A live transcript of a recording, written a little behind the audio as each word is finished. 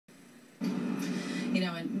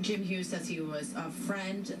and Jim Hughes says he was a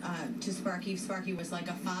friend to Sparky. Sparky was like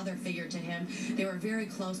a father figure to him. They were very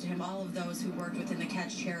close to him, all of those who worked within the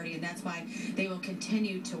Catch charity, and that's why they will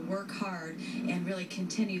continue to work hard and really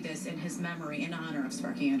continue this in his memory in honor of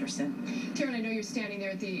Sparky Anderson. Taryn, I know you're standing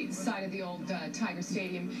there at the side of the old Tiger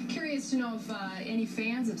Stadium. Curious to know if any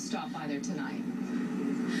fans have stopped by there tonight.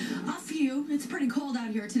 A few. It's pretty cold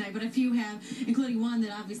out here tonight, but a few have, including one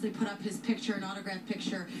that obviously put up his picture, an autographed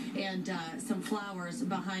picture, and some flowers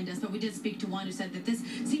behind us. But we did speak to one who said that this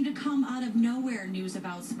seemed to come out of nowhere, news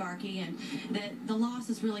about Sparky, and that the loss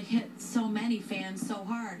has really hit so many fans so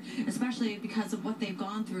hard, especially because of what they've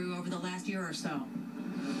gone through over the last year or so.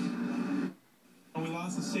 We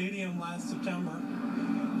lost the stadium last September.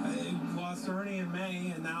 I lost Ernie in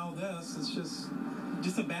May, and now this. It's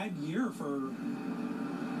just a bad year for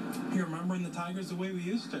remembering the Tigers the way we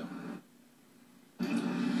used to.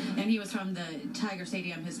 And he was from the Tiger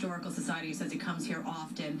Stadium Historical Society. He says he comes here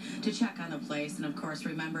often to check on the place and, of course,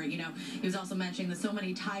 remember, he was also mentioning that so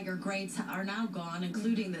many Tiger greats are now gone,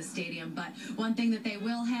 including this stadium. But one thing that they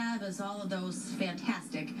will have is all of those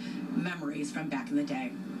fantastic memories from back in the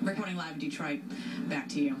day. Reporting live in Detroit, back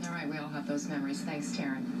to you. All right, we all have those memories. Thanks,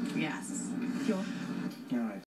 Taryn. Yes. Fuel. All right.